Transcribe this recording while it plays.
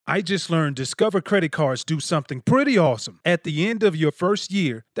I just learned Discover credit cards do something pretty awesome. At the end of your first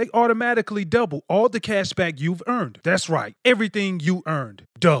year, they automatically double all the cash back you've earned. That's right, everything you earned,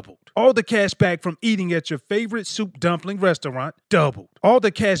 doubled. All the cash back from eating at your favorite soup dumpling restaurant, doubled. All the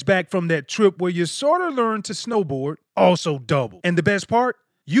cash back from that trip where you sort of learned to snowboard, also doubled. And the best part?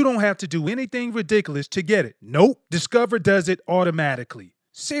 You don't have to do anything ridiculous to get it. Nope, Discover does it automatically.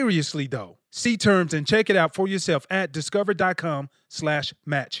 Seriously though. See terms and check it out for yourself at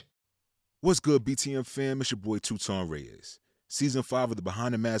discover.com/match. What's good, BTM fam? It's your boy Tuton Reyes. Season 5 of the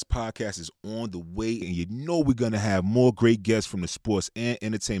Behind the Mask podcast is on the way, and you know we're going to have more great guests from the sports and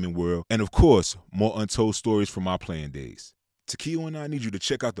entertainment world, and of course, more untold stories from our playing days. Takeo and I need you to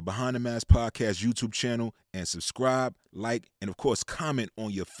check out the Behind the Mask podcast YouTube channel and subscribe, like, and of course, comment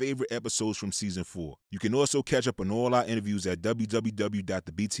on your favorite episodes from Season 4. You can also catch up on all our interviews at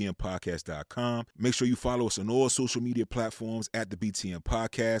www.thebtmpodcast.com. Make sure you follow us on all social media platforms at the BTM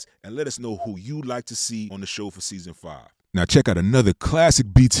Podcast, and let us know who you'd like to see on the show for Season 5. Now check out another classic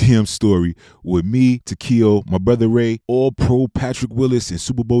BTM story with me, Takeo, my brother Ray, All-Pro Patrick Willis, and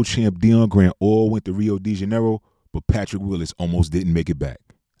Super Bowl champ Deion Grant all went to Rio de Janeiro, but Patrick Willis almost didn't make it back.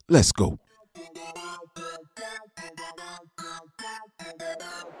 Let's go.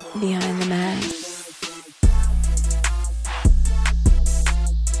 Behind the Mask.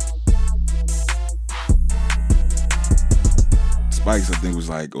 Spikes, I think, was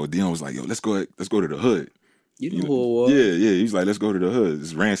like, or Deion was like, yo, let's go to the hood. You know who it was? Yeah. He's like, let's go to the hood.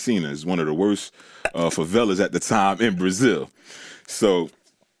 It's Rancina. It's one of the worst favelas at the time in Brazil. So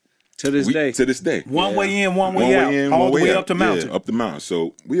To this day. One way in, one way out. All the way up the mountain. Yeah, up the mountain.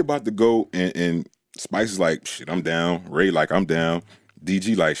 So we about to go, and Spice is like, shit, I'm down. Ray like, I'm down.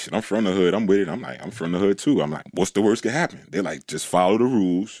 DG like, shit, I'm from the hood. I'm with it. I'm like, I'm from the hood too. I'm like, what's the worst could happen? They're like, just follow the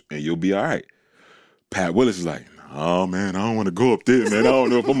rules and you'll be all right. Pat Willis is like, oh man, I don't want to go up there, man. I don't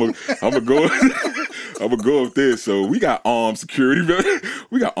know if I'm gonna go. I'm gonna go up there. So we got armed security.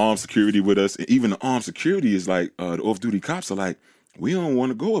 We got armed security with us, and even the armed security is like, the off-duty cops are like, we don't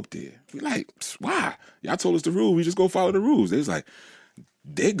want to go up there. We like, why? Y'all told us the rule. We just go follow the rules. They was like,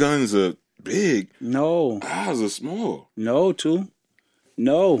 their guns are big. No. Ours are small. No.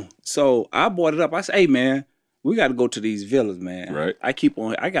 So I brought it up. I said, hey, man, we got to go to these villas, man. Right. I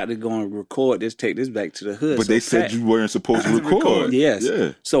got to go and record this, take this back to the hood. But so they said you weren't supposed to record. Yes.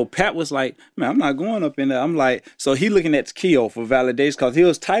 Yeah. So Pat was like, man, I'm not going up in there. I'm like, so he looking at Takeo for validation because he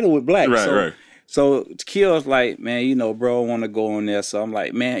was titled with black. Right. So Takeo's like, man, you know, bro, I want to go on there. So I'm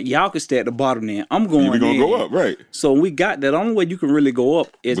like, man, y'all can stay at the bottom then. I'm going in. We're going to go up, right. So when we got that, the only way you can really go up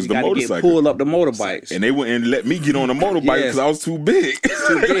is you got to get pulled up the motorbikes. And they wouldn't let me get on the motorbike because I was too big.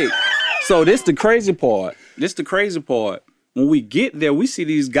 Too big. So this the crazy part. When we get there, we see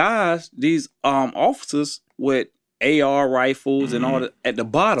these guys, these officers with AR rifles and all that at the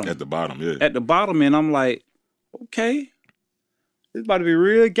bottom. At the bottom, yeah. At the bottom, and I'm like, okay, it's about to be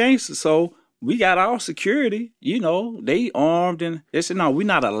real gangster. So we got our security, you know, they armed, and they said, no, we're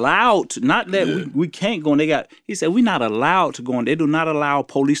not allowed to, not that we can't go. And he said, we're not allowed to go in. They do not allow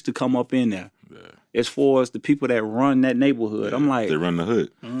police to come up in there. Yeah. As far as the people that run that neighborhood. I'm like, they run the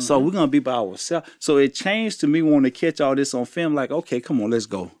hood. So we're going to be by ourselves. So it changed to me wanting to catch all this on film. Like, okay, come on, let's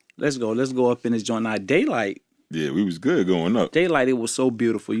go. Let's go up in this joint. Now, daylight. Yeah, we was good going up. Daylight, it was so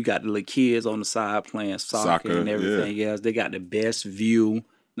beautiful. You got the little kids on the side playing soccer and everything else. They got the best view.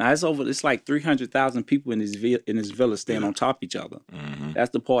 Now, it's like 300,000 people in this village staying on top of each other. Mm-hmm. That's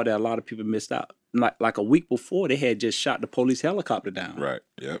the part that a lot of people missed out. Like a week before, they had just shot the police helicopter down. Right,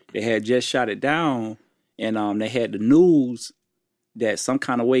 yep. They had just shot it down, and they had the news that some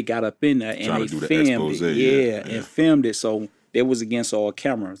kind of way got up in there, and they filmed it. Yeah, and filmed it, so it was against all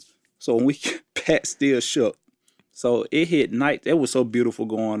cameras. So when Pat still shook. So it hit night. It was so beautiful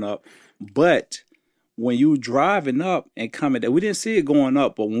going up. But when you driving up and coming down, we didn't see it going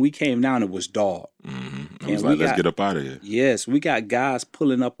up, but when we came down, it was dark. Mm-hmm. I was like, let's get up out of here. Yes, we got guys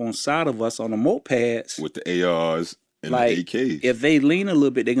pulling up on side of us on the mopeds. With the ARs and like, the AKs. If they lean a little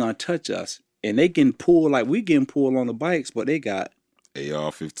bit, they're going to touch us. And they can pull like we getting pulled on the bikes, but they got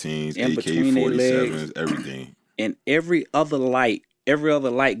AR-15s, AK-47s, everything. And every other light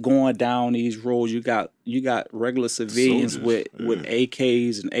going down these roads, you got regular civilians with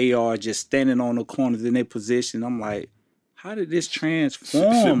AKs and AR just standing on the corners in their position. I'm like, how did this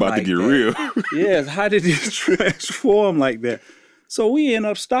transform? Shit about to get real. Yes, how did this transform like that? So we end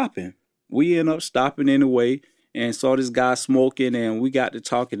up stopping. Anyway and saw this guy smoking, and we got to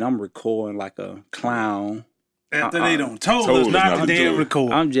talking. I'm recording like a clown. After they done told us not to damn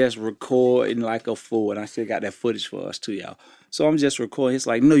record. I'm just recording like a fool, and I still got that footage for us too, y'all. So I'm just recording. It's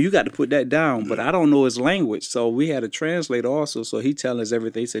like, no, you got to put that down. But I don't know his language. So we had a translator also. So he telling us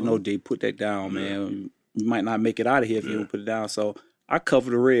everything. He said, no, D, put that down, man. You might not make it out of here if you don't put it down. So I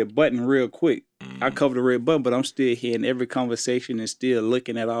covered the red button real quick. I covered the red button, but I'm still hearing every conversation and still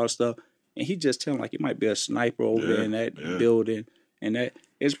looking at all the stuff. And he just telling like it might be a sniper over there in that building. And that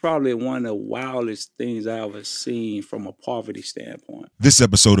it's probably one of the wildest things I ever seen from a poverty standpoint. This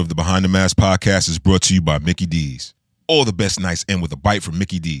episode of the Behind the Mask podcast is brought to you by Mickey D's. All the best nights end with a bite from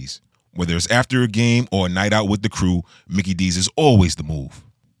Mickey D's. Whether it's after a game or a night out with the crew, Mickey D's is always the move.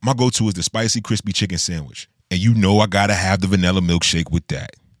 My go-to is the spicy crispy chicken sandwich. And you know I gotta have the vanilla milkshake with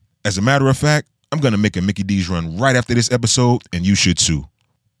that. As a matter of fact, I'm gonna make a Mickey D's run right after this episode, and you should too.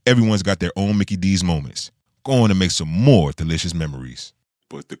 Everyone's got their own Mickey D's moments. Go on and make some more delicious memories.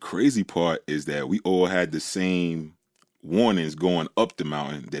 But the crazy part is that we all had the same warnings going up the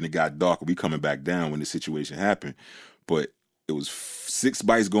mountain. Then it got dark. We coming back down when the situation happened. But it was 6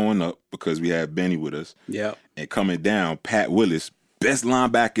 bites going up because we had Benny with us. Yeah. And coming down, Pat Willis, best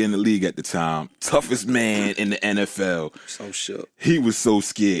linebacker in the league at the time, toughest man in the NFL. So shook. He was so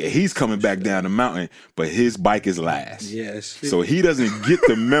scared. He's coming back down the mountain, but his bike is last. Yes. So he doesn't get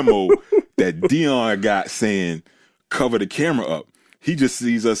the memo that Dion got saying, cover the camera up. He just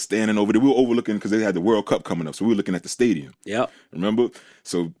sees us standing over there. We were overlooking because they had the World Cup coming up. So we were looking at the stadium. Yep. Remember?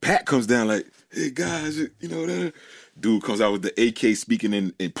 So Pat comes down like, hey, guys, you know, that dude comes out with the AK speaking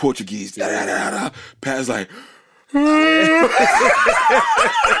in Portuguese. Pat's like, we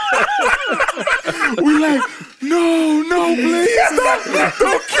like, no, please,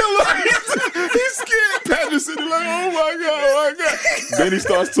 don't kill him. He's scared. Pat just sitting like, oh my God. Then he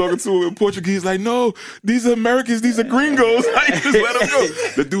starts talking to him in Portuguese, like, no, these are Americans, these are gringos. Like, just let him go.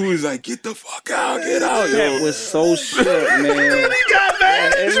 The dude is like, get the fuck out, get out. That was so shit, man.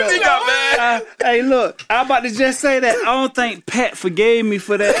 He got mad. Hey, look, I'm about to just say that. I don't think Pat forgave me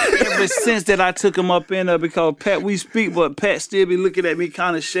for that ever since that I took him up in there because Pat, we speak, but Pat still be looking at me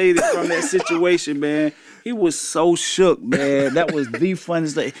kind of shaded from that situation, man. He was so shook, man. That was the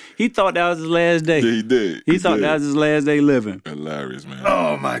funniest day. He thought that was his last day. Yeah, he did. He thought that was his last day living. Hilarious, man.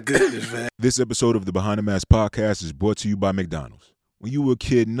 Oh, my goodness, man. This episode of the Behind the Mask podcast is brought to you by McDonald's. When you were a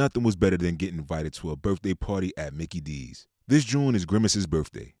kid, nothing was better than getting invited to a birthday party at Mickey D's. This June is Grimace's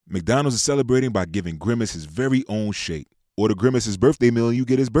birthday. McDonald's is celebrating by giving Grimace his very own shake. Order Grimace's birthday meal and you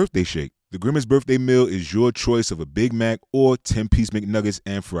get his birthday shake. The Grimace birthday meal is your choice of a Big Mac or 10-piece McNuggets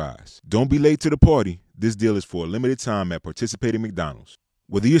and fries. Don't be late to the party. This deal is for a limited time at participating McDonald's.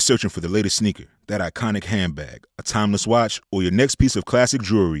 Whether you're searching for the latest sneaker, that iconic handbag, a timeless watch, or your next piece of classic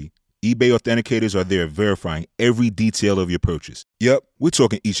jewelry, eBay authenticators are there verifying every detail of your purchase. Yep, we're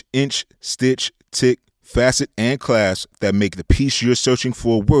talking each inch, stitch, tick, facet, and class that make the piece you're searching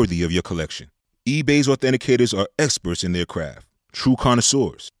for worthy of your collection. eBay's authenticators are experts in their craft, true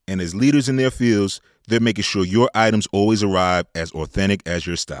connoisseurs, and as leaders in their fields, they're making sure your items always arrive as authentic as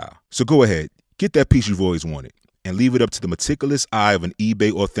your style. So go ahead, get that piece you've always wanted, and leave it up to the meticulous eye of an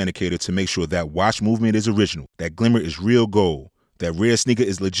eBay authenticator to make sure that watch movement is original, that glimmer is real gold, that rare sneaker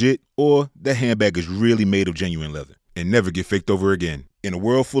is legit, or that handbag is really made of genuine leather, and never get faked over again. In a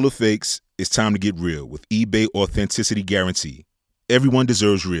world full of fakes, it's time to get real with eBay Authenticity Guarantee. Everyone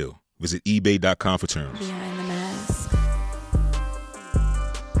deserves real. Visit ebay.com for terms. Behind